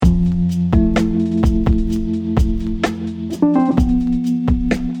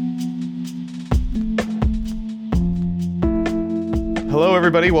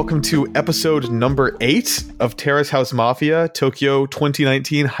everybody. Welcome to episode number 8 of Terrace House Mafia, Tokyo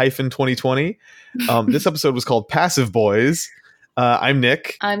 2019-2020. This episode was called Passive Boys. I'm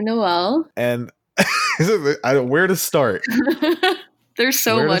Nick. I'm Noelle. And where to start? There's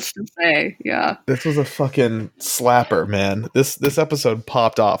so much to say. Yeah. This was a fucking slapper, man. This episode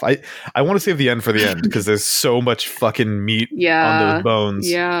popped off. I want to save the end for the end because there's so much fucking meat on those bones.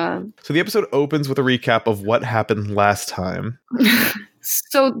 Yeah. So the episode opens with a recap of what happened last time.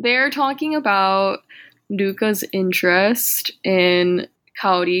 So they're talking about Ruka's interest in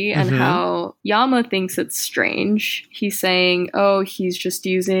Kaori and how Yama thinks it's strange. He's saying, oh, he's just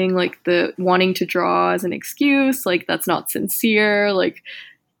using like the wanting to draw as an excuse. Like that's not sincere, like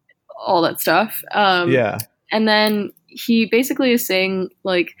all that stuff. Yeah. And then he basically is saying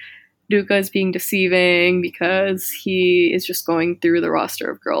like Ruka is being deceiving because he is just going through the roster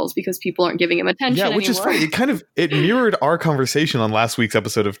of girls because people aren't giving him attention which anymore. Is funny. It mirrored our conversation on last week's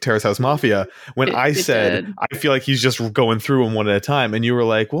episode of Terrace House Mafia when I said, I feel like he's just going through them one at a time. And you were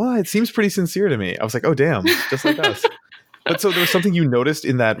like, well, it seems pretty sincere to me. I was like, oh, damn, just like us. But so there was something you noticed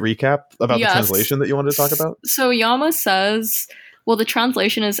in that recap about the translation that you wanted to talk about? So Yama says, well, the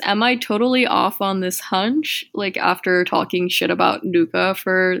translation is, am I totally off on this hunch? Like after talking shit about Ruka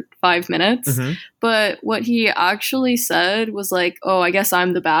for 5 minutes. But what he actually said was like, oh, I guess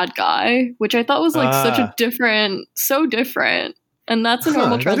I'm the bad guy, which I thought was like so different. And that's a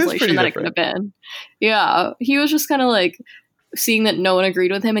normal translation that it could have been. Yeah. He was just kind of like seeing that no one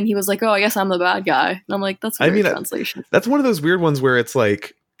agreed with him. And he was like, oh, I guess I'm the bad guy. And I'm like, that's a weird translation. That's one of those weird ones where it's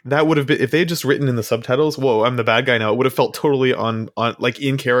like, that would have been, if they had just written in the subtitles, whoa, I'm the bad guy now, it would have felt totally on like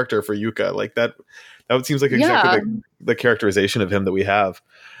in character for Yuka. Like that seems like exactly the characterization of him that we have.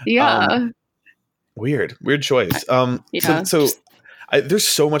 Yeah. Weird choice. There's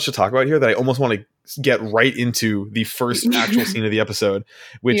so much to talk about here that I almost want to get right into the first actual scene of the episode,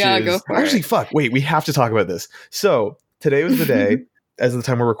 which is actually, wait, we have to talk about this. So today was the day, as of the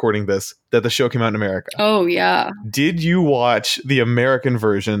time we're recording this, that the show came out in America. Oh, yeah. Did you watch the American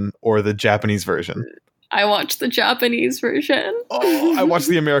version or the Japanese version? I watched the Japanese version. Oh, I watched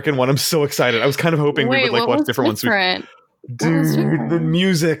the American one. I'm so excited. I was kind of hoping we would like watch different ones. Dude, the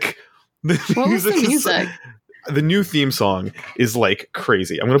music. What was the music? The new theme song is like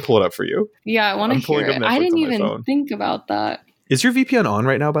crazy. I'm going to pull it up for you. Yeah, I want to hear it. I didn't even think about that. Is your VPN on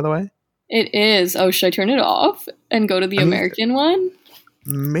right now, by the way? It is. Oh, should I turn it off and go to the American one?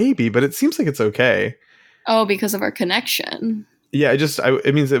 Maybe, but it seems like it's okay. Oh, because of our connection. Yeah,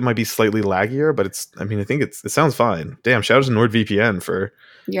 it means it might be slightly laggier, but I think it sounds fine. Damn, shout out to NordVPN for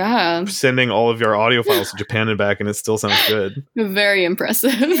sending all of your audio files to Japan and back, and it still sounds good. Very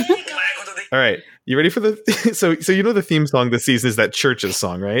impressive. All right, you ready for the so you know the theme song this season is that Churches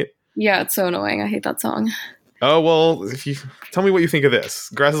song, right? Yeah, it's so annoying. I hate that song. Oh, well, if you tell me what you think of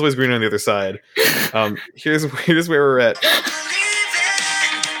this. Grass is always greener on the other side. Here's where we're at.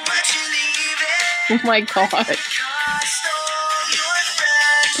 Oh my god.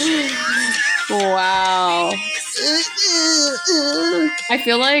 Wow. I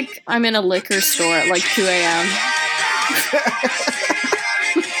feel like I'm in a liquor store at like 2 a.m.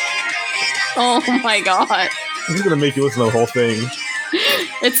 Oh my god. This is going to make you listen to the whole thing.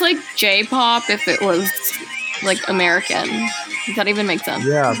 It's like J-pop if it was like American. Does that even make sense?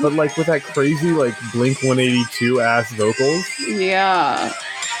 Yeah, but like with that crazy like Blink 182 ass vocals. Yeah.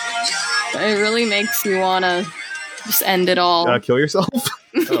 It really makes you want to just end it all. Kill yourself?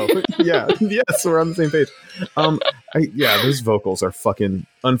 Oh, yeah. Yes, we're on the same page. Those vocals are fucking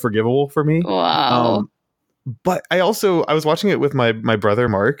unforgivable for me. Wow. But I was watching it with my brother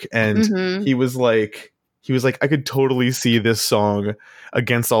Mark, and he was like, I could totally see this song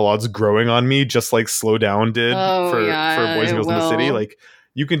Against All Odds growing on me, just like Slow Down did for Boys and Girls in the City. Like,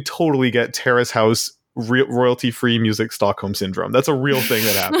 you can totally get Terrace House royalty-free music Stockholm syndrome. That's a real thing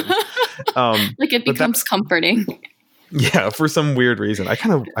that happens. Like it becomes comforting. Yeah, for some weird reason. I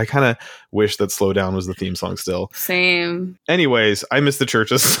kind of wish that Slow Down was the theme song still. Same. Anyways, I miss the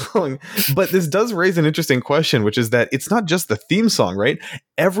Churches song. But this does raise an interesting question, which is that it's not just the theme song, right?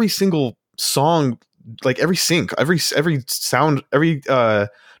 Every single song, like every sync, every sound, every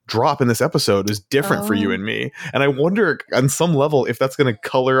drop in this episode is different for you and me. And I wonder on some level if that's going to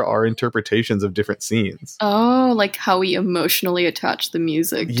color our interpretations of different scenes. Oh, like how we emotionally attach the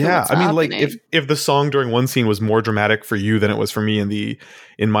music to what's happening. Like if the song during one scene was more dramatic for you than it was for me in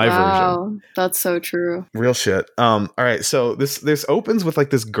my version. That's so true. Real shit. All right, so this opens with like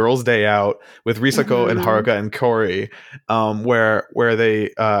this girls' day out with Risako and Haruka and Corey, where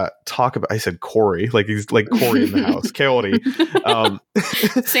they talk about. I said Corey, like he's like Corey in the house. Kaori.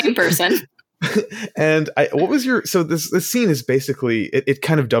 Same person. And what was your, so this scene is basically, it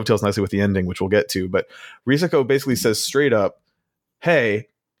kind of dovetails nicely with the ending, which we'll get to, but Risako basically says straight up, hey,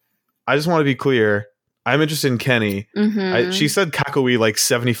 I just want to be clear, I'm interested in Kenny. She said kakui like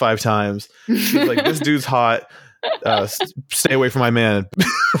 75 times. She's like, this dude's hot, stay away from my man.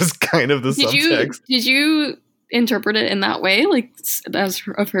 Was kind of the subtext. Did you interpret it in that way, like as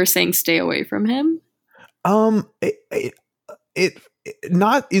of her saying stay away from him? It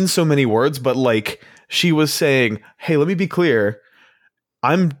not in so many words, but like she was saying, hey, let me be clear,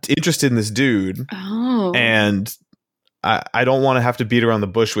 I'm interested in this dude, and I don't want to have to beat around the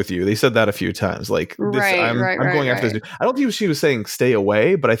bush with you. They said that a few times, like I'm going after this dude. I don't think she was saying stay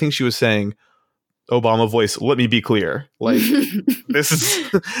away, but I think she was saying, Obama voice, let me be clear, like this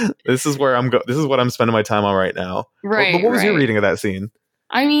is where I'm this is what I'm spending my time on right now. Right. But what was your reading of that scene?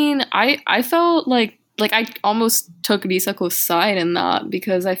 I mean, I felt like I almost took Risako's side in that,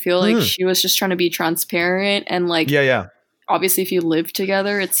 because I feel like she was just trying to be transparent, and like, obviously if you live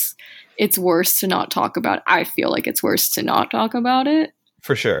together, it's worse to not talk about it. I feel like it's worse to not talk about it.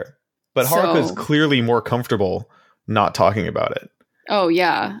 For sure. But Haruka is clearly more comfortable not talking about it. Oh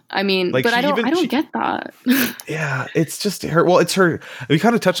yeah. I mean, like, but I don't get that. Yeah, it's just her. Well, it's her. We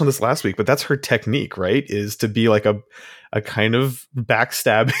kind of touched on this last week, but that's her technique, right? Is to be like a kind of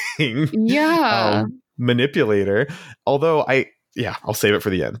backstabbing manipulator. Although I'll save it for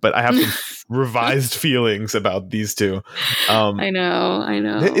the end, but I have some revised feelings about these two. I know.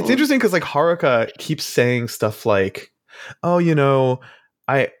 It's interesting because like Haruka keeps saying stuff like, oh, you know,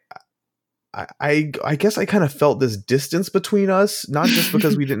 I guess I kind of felt this distance between us, not just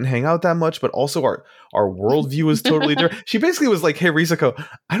because we didn't hang out that much, but also our worldview is totally different. She basically was like, hey, Risako,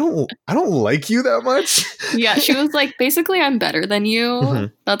 I don't like you that much. Yeah, she was like, basically, I'm better than you. Mm-hmm.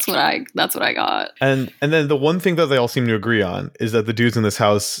 That's what I got. And then the one thing that they all seem to agree on is that the dudes in this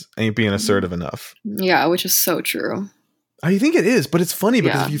house ain't being assertive enough. Yeah, which is so true. I think it is, but it's funny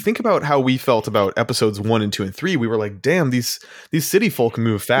because if you think about how we felt about episodes 1 and 2 and 3, we were like, damn, these city folk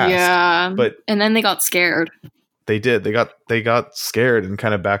move fast. Yeah. And then they got scared. They did. They got scared and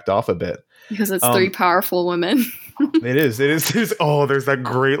kind of backed off a bit. Because it's 3 powerful women. It is. There's that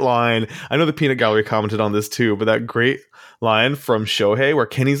great line. I know the Peanut Gallery commented on this too, but that great line from Shohei where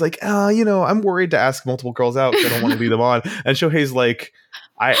Kenny's like, I'm worried to ask multiple girls out because I don't want to lead them on. And Shohei's like,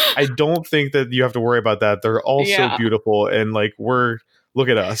 I don't think that you have to worry about that. They're all so beautiful, and like look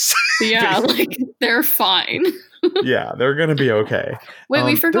at us. Yeah, like they're fine. Yeah, they're gonna be okay. Wait,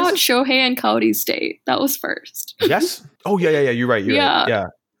 we forgot Shohei and Cody's date. That was first. Yes. Oh yeah. You're right. Right.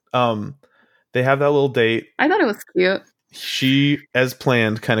 Yeah. They have that little date. I thought it was cute. She, as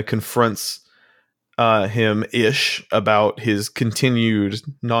planned, kind of confronts him-ish about his continued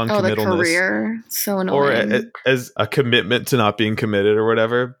non-committalness. Oh, the career. So annoying. Or as a commitment to not being committed or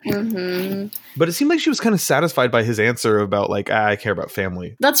whatever. Mm-hmm. But it seemed like she was kind of satisfied by his answer about like, I care about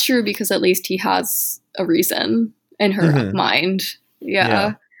family. That's true, because at least he has a reason in her mind.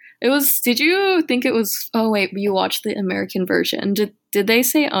 Yeah. It was, did you think it was, oh wait, you watched the American version. Did they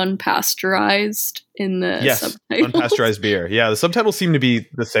say unpasteurized in the subtitles? Unpasteurized beer. Yeah, the subtitles seem to be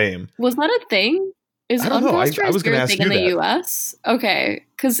the same. Was that a thing? Is unpasteurized beer a thing in the US? Okay,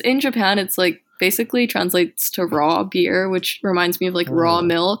 because in Japan it's like basically translates to raw beer, which reminds me of like raw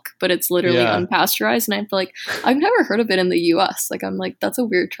milk, but it's literally unpasteurized. And I feel like I've never heard of it in the US. Like I'm like, that's a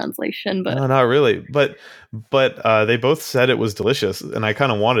weird translation, but no, not really. But they both said it was delicious, and I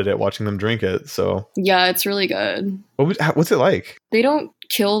kind of wanted it watching them drink it. So yeah, it's really good. What's it like? They don't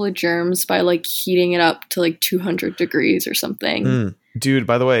kill the germs by like heating it up to like 200 degrees or something. Dude,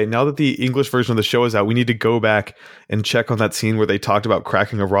 by the way, now that the English version of the show is out, we need to go back and check on that scene where they talked about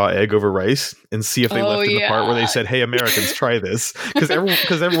cracking a raw egg over rice and see if they left in the part where they said, hey, Americans, try this. Because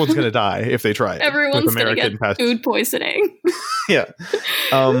everyone's going to die if they try it. Everyone's going to get food poisoning. Yeah.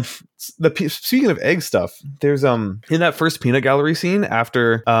 Speaking of egg stuff, there's in that first Peanut Gallery scene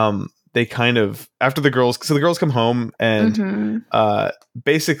after after the girls come home and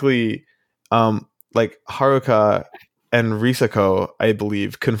basically like Haruka and Risako, I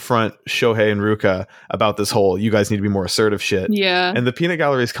believe, confront Shohei and Ruka about this whole you guys need to be more assertive shit. Yeah. And the Peanut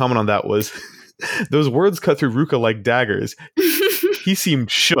Gallery's comment on that was those words cut through Ruka like daggers. He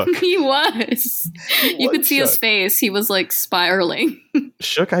seemed shook. He was. You could see his face. He was like spiraling.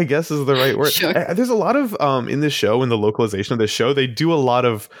 Shook, I guess, is the right word. There's a lot of in this show, in the localization of this show, they do a lot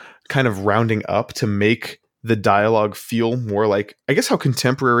of kind of rounding up to make the dialogue feel more like, I guess, how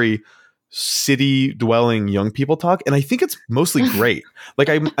contemporary city dwelling young people talk. And I think it's mostly great. Like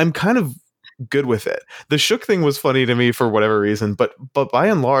I'm kind of good with it. The shook thing was funny to me for whatever reason, but by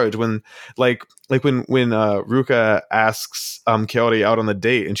and large, when like when Ruka asks Kaori out on the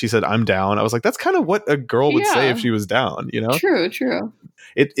date and she said I'm down, I was like, that's kind of what a girl would say if she was down, you know? True.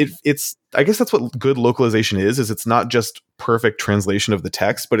 It's I guess that's what good localization is it's not just perfect translation of the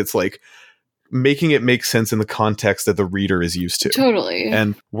text, but it's like making it make sense in the context that the reader is used to. Totally.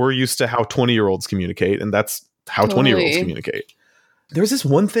 And we're used to how 20-year-olds communicate, and that's how 20-year-olds communicate. There's this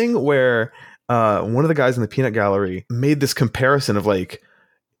one thing where one of the guys in the peanut gallery made this comparison of like,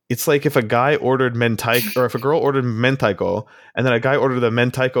 it's like if a guy ordered mentaiko, or if a girl ordered mentaiko, and then a guy ordered the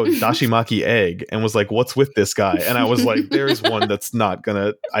mentaiko dashimaki egg and was like, what's with this guy? And I was like, there's one that's not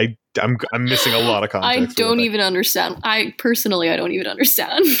gonna, I'm missing a lot of context. I don't even understand. I don't even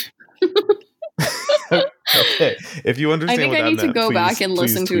understand. Okay, if you understand, I think I need to go back and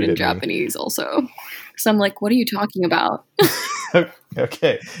listen to it in Japanese also, because I'm like, what are you talking about?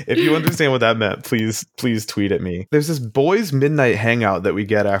 Okay, if you understand what that meant, please tweet at me. There's this boys' midnight hangout that we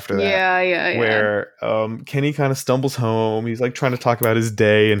get after that. Yeah. Where Kenny kind of stumbles home. He's like trying to talk about his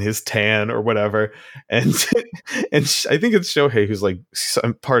day and his tan or whatever, and I think it's Shohei who's like,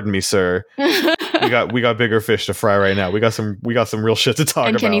 "Pardon me, sir. we got bigger fish to fry right now. We got some real shit to talk about."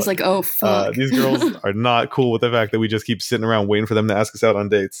 And Kenny's like, "Oh fuck, these girls are not cool with the fact that we just keep sitting around waiting for them to ask us out on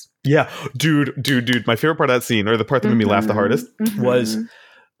dates." Yeah, dude. My favorite part of that scene, or the part that made me laugh the hardest, was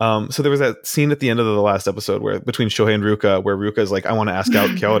so there was that scene at the end of the last episode where between Shohei and Ruka, where Ruka is like, "I want to ask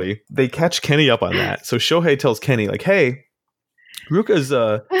out Kaori." They catch Kenny up on that, so Shohei tells Kenny like, "Hey, Ruka's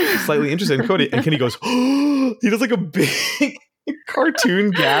slightly interested in Cody," and Kenny goes, oh, he does like a big cartoon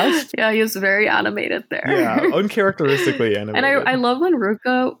gasp. Yeah, he was very animated there. Yeah, uncharacteristically animated. And I love when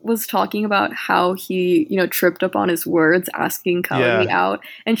Ruka was talking about how he, tripped up on his words asking Kaori out.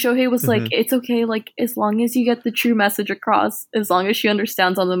 And Shohei was like, it's okay, like, as long as you get the true message across, as long as she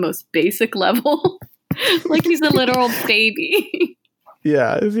understands on the most basic level. Like he's a literal baby.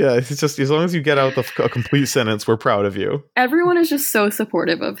 Yeah. It's just, as long as you get out a complete sentence, we're proud of you. Everyone is just so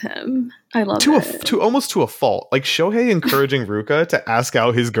supportive of him. I love it. Almost to a fault. Like Shohei encouraging Ruka to ask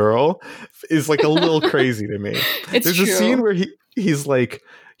out his girl is like a little crazy to me. There's a scene where he's like,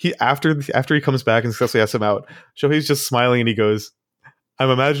 after he comes back and successfully asks him out, Shohei's just smiling and he goes,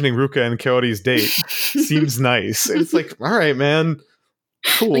 "I'm imagining Ruka and Kaori's date. Seems nice." And it's like, all right, man.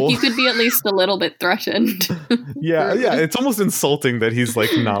 Cool. Like you could be at least a little bit threatened. Yeah. It's almost insulting that he's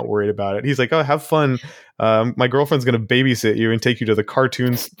like not worried about it. He's like, "Oh, have fun. My girlfriend's gonna babysit you and take you to the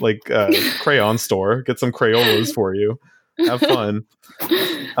cartoons crayon store. Get some Crayolas for you. Have fun."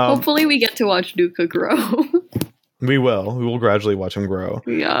 Hopefully, we get to watch Nuka grow. We will. We will gradually watch him grow.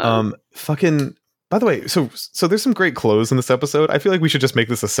 Yeah. By the way, so there's some great clothes in this episode. I feel like we should just make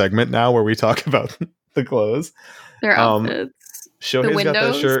this a segment now where we talk about the clothes. Their outfits. Shohei's got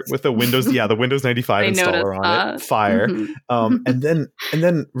that shirt with the Windows, the Windows 95 installer on it. Fire. And then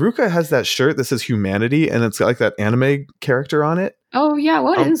Ruka has that shirt that says humanity, and it's got like that anime character on it. Oh yeah,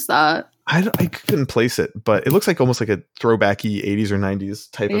 what is that? I couldn't place it, but it looks like almost like a throwbacky 80s or 90s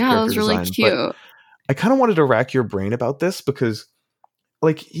type of character design. Yeah, it was really cute. But I kind of wanted to rack your brain about this because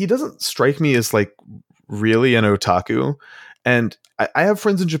like he doesn't strike me as like really an otaku, and I have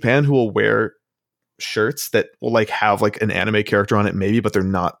friends in Japan who will wear shirts that will like have like an anime character on it maybe, but they're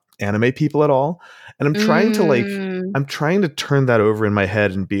not anime people at all, and I'm trying to turn that over in my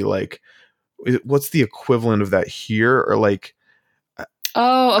head and be like, what's the equivalent of that here, or like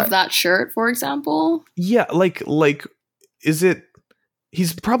that shirt, for example? Yeah, like is it,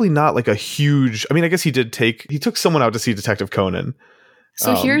 he's probably not like a huge, I mean, I guess he took someone out to see Detective Conan.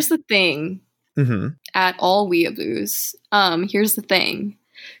 So here's the thing. At all weeaboos, here's the thing.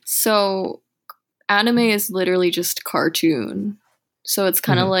 So anime is literally just cartoon. So it's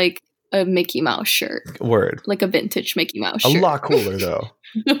kind of like a Mickey Mouse shirt. Word. Like a vintage Mickey Mouse shirt. A lot cooler, though.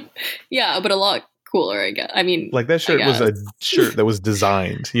 Yeah, but a lot cooler, I guess. I mean, like that shirt was a shirt that was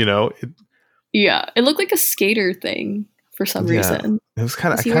designed, It looked like a skater thing for some reason. It was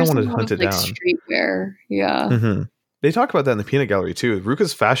kind of, I kind of wanted to hunt it down. Streetwear, yeah. They talk about that in the Peanut Gallery, too.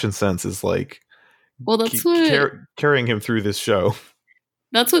 Ruka's fashion sense is like, well, that's carrying him through this show.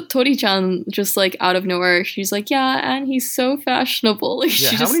 That's what Tori-chan just like out of nowhere. She's like, yeah, and he's so fashionable. Like,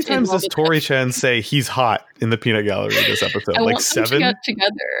 how many times does Tori-chan say he's hot in the Peanut Gallery this episode? I like want 7? Them to get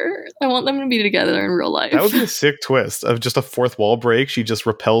together. I want them to be together in real life. That would be a sick twist of just a fourth wall break. She just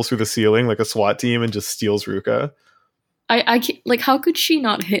rappels through the ceiling like a SWAT team and just steals Ruka. I can't, like, how could she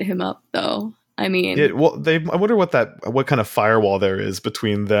not hit him up though? I mean, I wonder what kind of firewall there is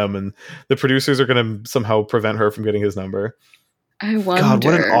between them, and the producers are going to somehow prevent her from getting his number. I wonder. God,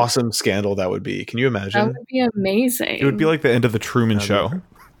 what an awesome scandal that would be. Can you imagine? That would be amazing. It would be like the end of the Truman Show.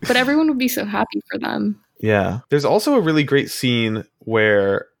 But everyone would be so happy for them. Yeah. There's also a really great scene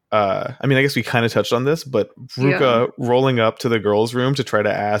where I mean, I guess we kind of touched on this, but Ruka rolling up to the girls' room to try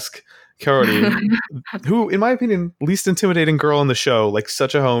to ask Kaori, who, in my opinion, least intimidating girl in the show, like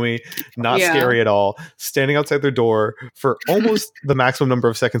such a homie, not scary at all, standing outside their door for almost the maximum number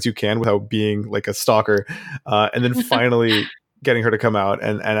of seconds you can without being like a stalker, and then finally getting her to come out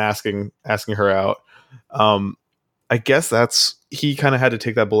and asking her out. I guess he kind of had to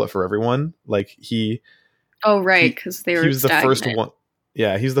take that bullet for everyone. Like because they were. He was stagnant. The first one.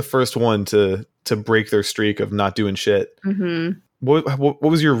 Yeah, he's the first one to break their streak of not doing shit. Mm-hmm. What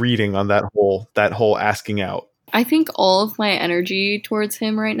was your reading on that whole asking out? I think all of my energy towards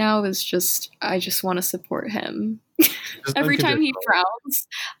him right now is just I just want to support him. Every time he frowns,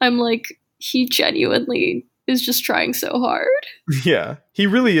 I'm like, he genuinely is just trying so hard. Yeah, he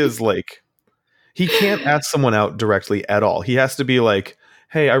really is. Like, he can't ask someone out directly at all. He has to be like,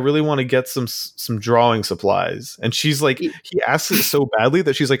 hey, I really want to get some drawing supplies. And she's like, he asks it so badly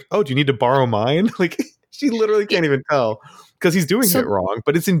that she's like, oh, do you need to borrow mine? Like, she literally can't even tell because he's doing it wrong,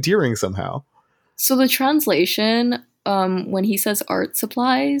 but it's endearing somehow. So the translation, when he says art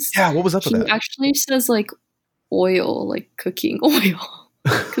supplies. Yeah, what was up with that? He actually says like oil, like cooking oil.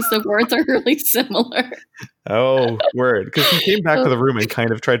 Because the words are really similar. Oh, word. Because he came back to the room and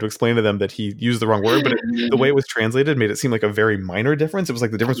kind of tried to explain to them that he used the wrong word, but the way it was translated made it seem like a very minor difference. It was like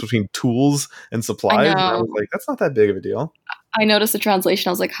the difference between tools and supplies. And I was like, that's not that big of a deal. I noticed the translation.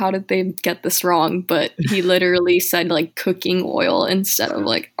 I was like, how did they get this wrong? But he literally said like cooking oil instead of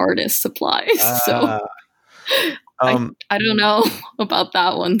like artist supplies. So I don't know about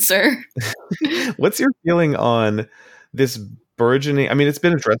that one, sir. What's your feeling on this burgeoning, I mean, it's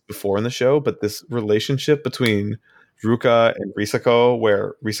been addressed before in the show, but this relationship between Ruka and Risako,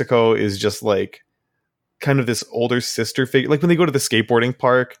 where Risako is just like kind of this older sister figure. Like when they go to the skateboarding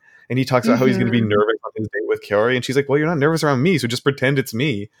park and he talks about how he's going to be nervous on his date with Kaori, and she's like, well, you're not nervous around me, so just pretend it's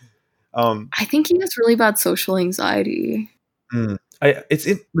me. I think he has really bad social anxiety. The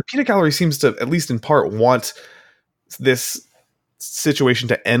peanut gallery seems to, at least in part, want this situation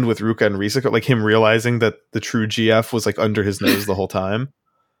to end with Ruka and Risako, like him realizing that the true GF was like under his nose the whole time.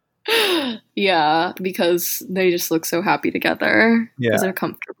 Yeah, because they just look so happy together. Yeah, because they're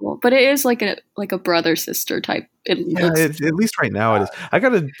comfortable. But it is like a brother sister type. At least right now it is.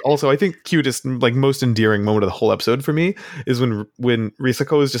 I think cutest, like most endearing moment of the whole episode for me is when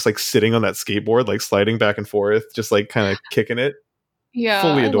Risako is just like sitting on that skateboard, like sliding back and forth, just like kind of kicking it. Yeah,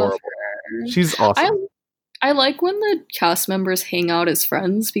 fully adorable. She's awesome. I like when the cast members hang out as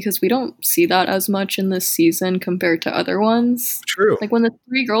friends because we don't see that as much in this season compared to other ones. True. Like when the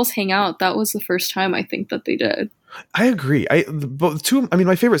three girls hang out, that was the first time I think that they did. I agree.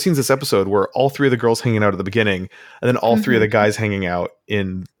 My favorite scenes this episode were all three of the girls hanging out at the beginning, and then all three of the guys hanging out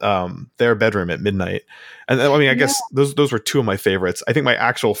in their bedroom at midnight. And I mean, I guess those were two of my favorites. I think my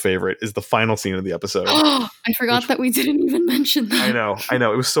actual favorite is the final scene of the episode. I forgot that we didn't even mention that. I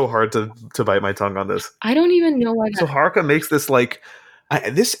know. It was so hard to bite my tongue on this. I don't even know why. So Haruka makes this like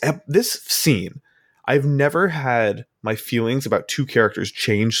this scene. I've never had my feelings about two characters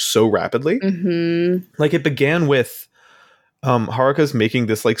change so rapidly. Mm-hmm. Like it began with Haruka's making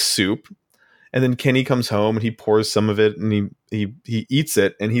this like soup, and then Kenny comes home and he pours some of it and he eats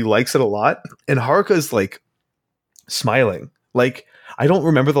it and he likes it a lot. And Haruka's like smiling. Like I don't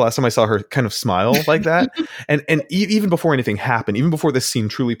remember the last time I saw her kind of smile like that. and even before anything happened, even before this scene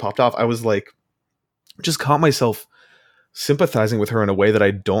truly popped off, I was like, just caught myself sympathizing with her in a way that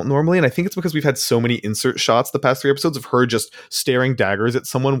I don't normally. And I think it's because we've had so many insert shots the past 3 episodes of her just staring daggers at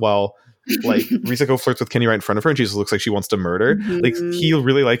someone while like Risako flirts with Kenny right in front of her and she just looks like she wants to murder. Mm-hmm. Like he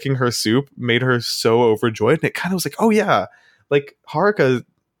really liking her soup made her so overjoyed. And it kind of was like, oh yeah, like Haruka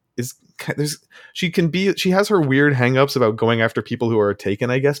is she has her weird hangups about going after people who are taken,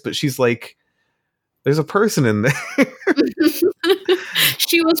 I guess, but she's like, there's a person in there.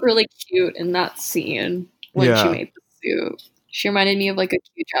 She was really cute in that scene when she made the soup. She reminded me of like a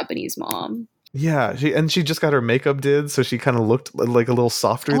cute Japanese mom. Yeah, she just got her makeup did, so she kind of looked like a little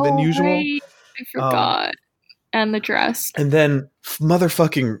softer than usual. Right. I forgot. And the dress. And then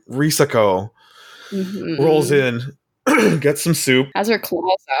motherfucking Risako rolls in, gets some soup. Has her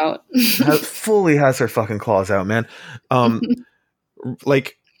claws out. Fully has her fucking claws out, man.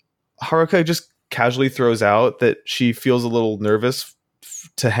 Like Haruka just casually throws out that she feels a little nervous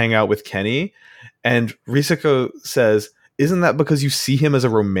to hang out with Kenny. And Risako says, isn't that because you see him as a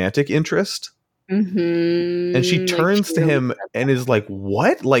romantic interest? Mm-hmm. And she turns to him and is like,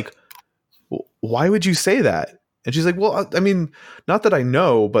 what? Like, why would you say that? And she's like, well, I mean, not that I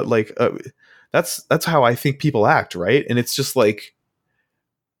know, but like, that's how I think people act, right? And it's just like,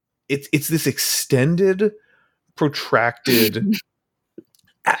 it's this extended, protracted,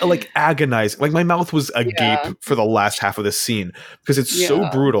 like agonizing. Like my mouth was agape for the last half of this scene because it's so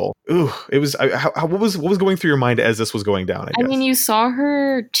brutal. Ooh, it was. What was going through your mind as this was going down? I guess. mean, you saw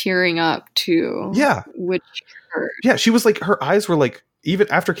her tearing up too. Yeah, which hurt. Yeah, she was like, her eyes were like, even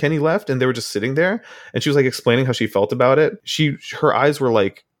after Kenny left and they were just sitting there, and she was like explaining how she felt about it. Her eyes were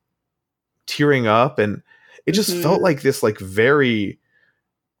like tearing up, and it just felt like this, like very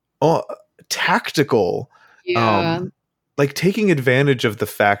tactical. Like taking advantage of the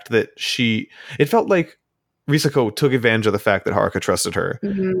fact that it felt like Risako took advantage of the fact that Haruka trusted her.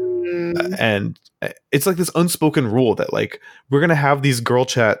 And it's like this unspoken rule that like, we're going to have these girl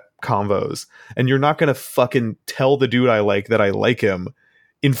chat convos and you're not going to fucking tell the dude I like him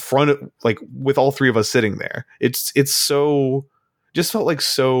in front of, like, with all three of us sitting there. It's so, just felt like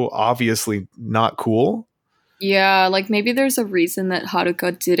so obviously not cool. Yeah, like maybe there's a reason that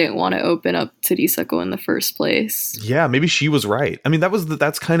Haruka didn't want to open up to Risako in the first place. Yeah, maybe she was right. I mean,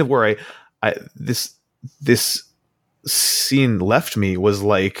 that's kind of where this scene left me, was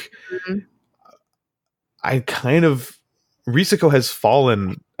like, I kind of, Risako has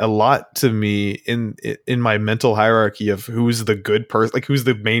fallen a lot to me in my mental hierarchy of who's the good person, like who's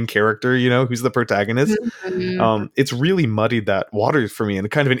the main character, you know, who's the protagonist. It's really muddied that water for me in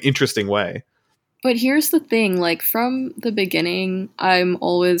kind of an interesting way. But here's the thing, like, from the beginning, I'm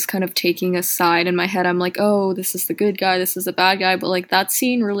always kind of taking a side in my head. I'm like, oh, this is the good guy, this is the bad guy. But, like, that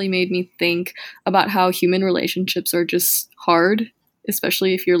scene really made me think about how human relationships are just hard,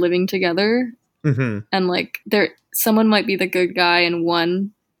 especially if you're living together. And, like, someone might be the good guy in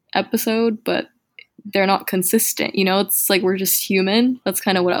one episode, but they're not consistent. You know, it's like we're just human. That's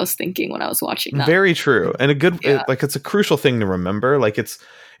kind of what I was thinking when I was watching that. Very true. And it's a crucial thing to remember. Like, it's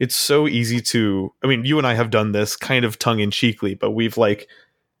so easy to, I mean, you and I have done this kind of tongue-in-cheekly, but we've like,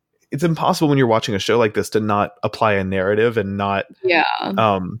 it's impossible when you're watching a show like this to not apply a narrative and not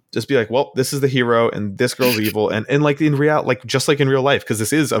just be like, well, this is the hero and this girl's evil. And like in real, like just like in real life, because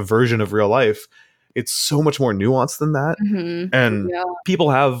this is a version of real life, it's so much more nuanced than that. And people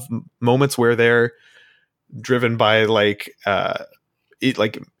have moments where they're driven by like, I'm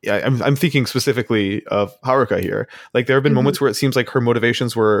thinking specifically of Haruka here. Like there have been moments where it seems like her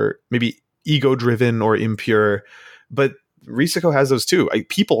motivations were maybe ego driven or impure, but Risako has those too.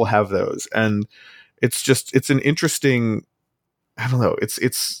 People have those, and it's an interesting, I don't know.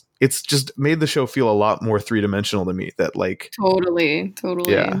 It's just made the show feel a lot more 3-dimensional to me. That like totally.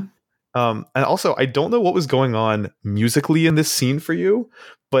 Yeah. And also, I don't know what was going on musically in this scene for you,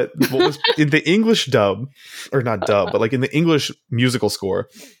 but what was in the English dub, or not dub, but like in the English musical score,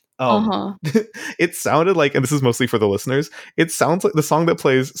 it sounded like, and this is mostly for the listeners, it sounds like the song that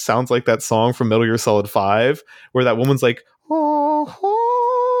plays sounds like that song from Metal Gear Solid 5, where that woman's like,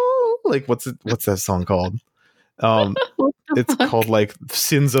 oh, like what's that song called? It's called like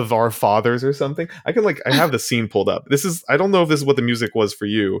Sins of Our Fathers or something. I have the scene pulled up. I don't know if this is what the music was for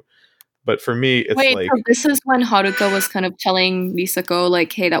you, but for me, it's like... so this is when Haruka was kind of telling Risako,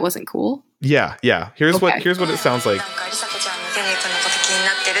 like, hey, that wasn't cool? Yeah. Here's what it sounds like.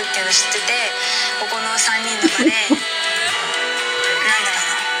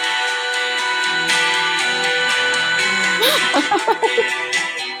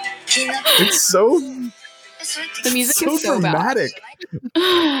 It's so... The music so is so dramatic.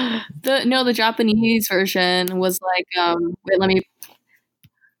 The Japanese version was like, wait, let me...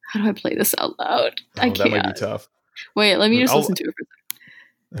 How do I play this out loud? I can't. That might be tough. Wait, let me just listen to it for a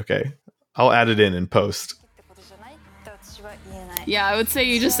second. Okay. I'll add it in post. Yeah, I would say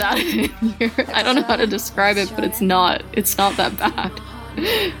you just added it in here. I don't know how to describe it, but it's not that bad.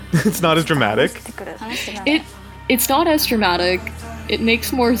 It's not as dramatic? It's not as dramatic. It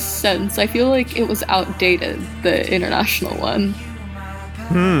makes more sense. I feel like it was outdated, the international one.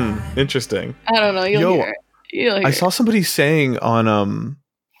 Interesting. I don't know. You'll hear it. I saw somebody saying on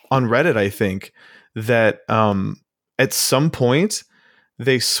Reddit, I think, that at some point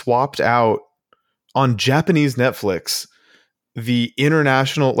they swapped out on Japanese Netflix the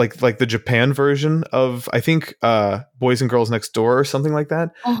international, like the Japan version of, I think, Boys and Girls Next Door or something like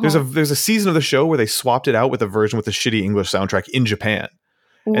that. There's a season of the show where they swapped it out with a version with a shitty English soundtrack in Japan.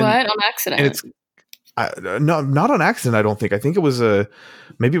 What? On accident? And it's no, not on accident. I don't think. I think it was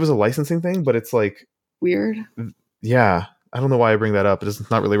maybe it was a licensing thing, but it's like weird. Yeah. I don't know why I bring that up.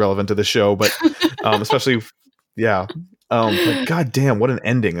 It's not really relevant to the show, but especially, yeah. But god damn, what an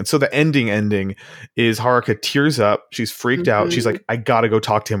ending. And so the ending is Haruka tears up. She's freaked out. She's like, I gotta go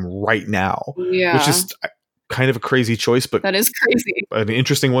talk to him right now. Yeah. Which is kind of a crazy choice, but that is crazy. An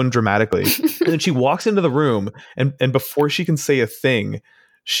interesting one dramatically. And then she walks into the room, and before she can say a thing,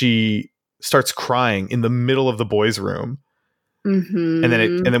 she starts crying in the middle of the boys' room. Mm-hmm.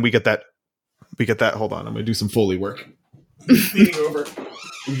 And then we get that. Hold on, I'm gonna do some Foley work. Leaning over,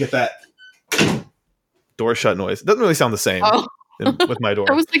 we get that door shut noise. It doesn't really sound the same with my door.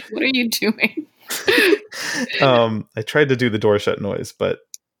 I was like, what are you doing? I tried to do the door shut noise, but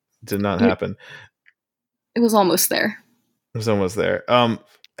it did not happen. It was almost there. It was almost there.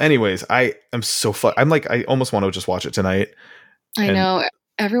 Anyways, I am so I'm like, I almost want to just watch it tonight. I know.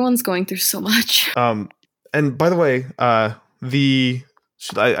 Everyone's going through so much. And by the way, I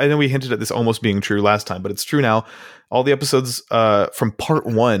know we hinted at this almost being true last time, but it's true now. All the episodes from part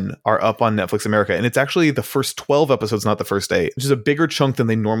 1 are up on Netflix America, and it's actually the first 12 episodes, not the first 8, which is a bigger chunk than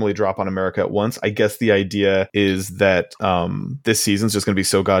they normally drop on America at once. I guess the idea is that this season's just going to be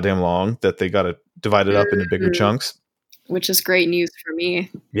so goddamn long that they got to divide it up into bigger chunks. Which is great news for me.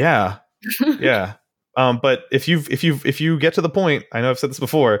 Yeah, yeah. But if you get to the point, I know I've said this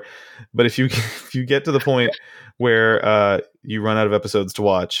before, but if you get to the point where you run out of episodes to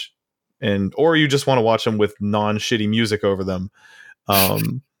watch, or you just want to watch them with non-shitty music over them,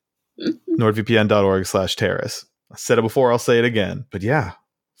 nordvpn.org/terrace. I said it before, I'll say it again. But yeah,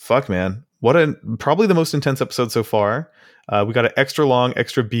 fuck man, probably the most intense episode so far. We got an extra long,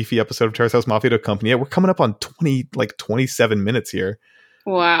 extra beefy episode of Terrace House Mafia to accompany it. We're coming up on 27 minutes here.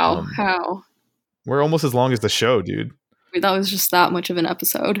 Wow, how? We're almost as long as the show, dude. That was just that much of an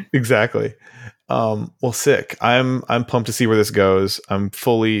episode. Exactly. Well, sick. I'm pumped to see where this goes. I'm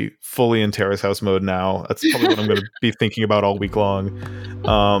fully in Terrace House mode now. That's probably what I'm going to be thinking about all week long.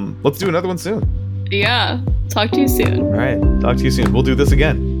 Let's do another one soon. Yeah. Talk to you soon. All right. Talk to you soon. We'll do this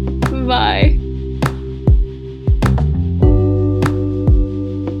again. Bye.